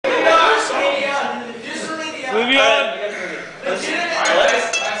on.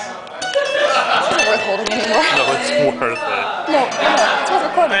 It's not worth holding anymore. No, it's worth it. No, it's worth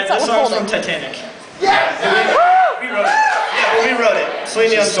recording. Alright, It's not this worth song's holding. from Titanic. Yes! We wrote it. Yeah, we wrote it. Celine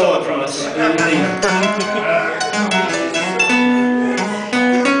Dion stole it from us.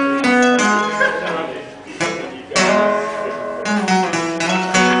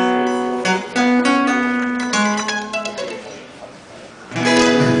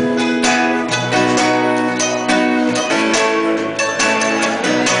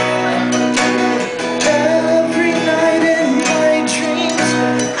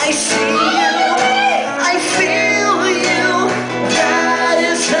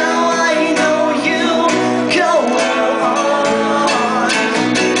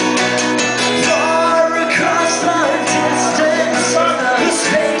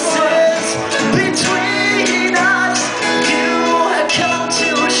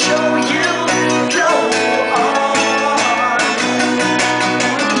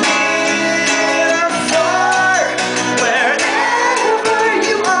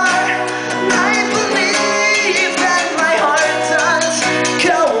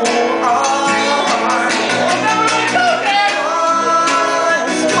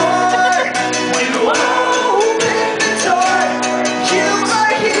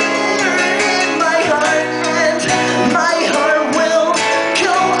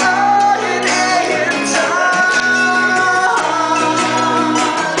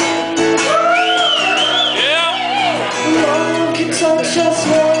 Just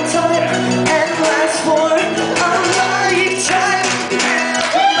one time and last for a lifetime.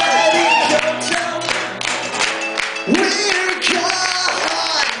 Never let it go down. We're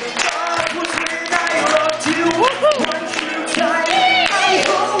gone. That was when I loved you one true time. I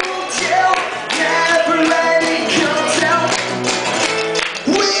hold you. Never let it go down.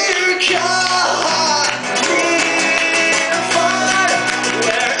 We're gone. Near or far,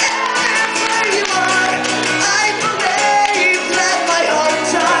 wherever you are, I believe that my heart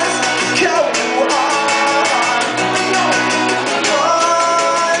does go on.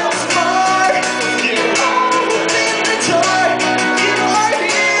 Once more, you open the door. You are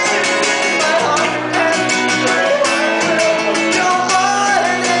here in my heart, and my heart will go on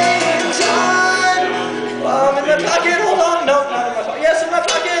and on. In my pocket, hold on. No, not in my pocket. Yes, in my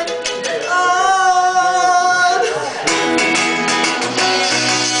pocket.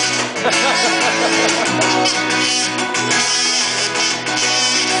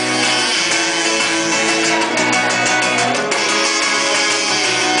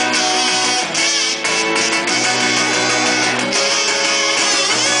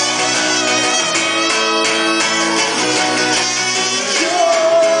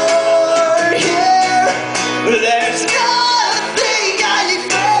 You're here. There's nothing I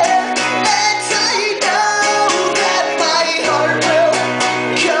fear, and I know that my heart will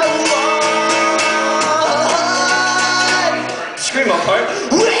go on. Scream on part.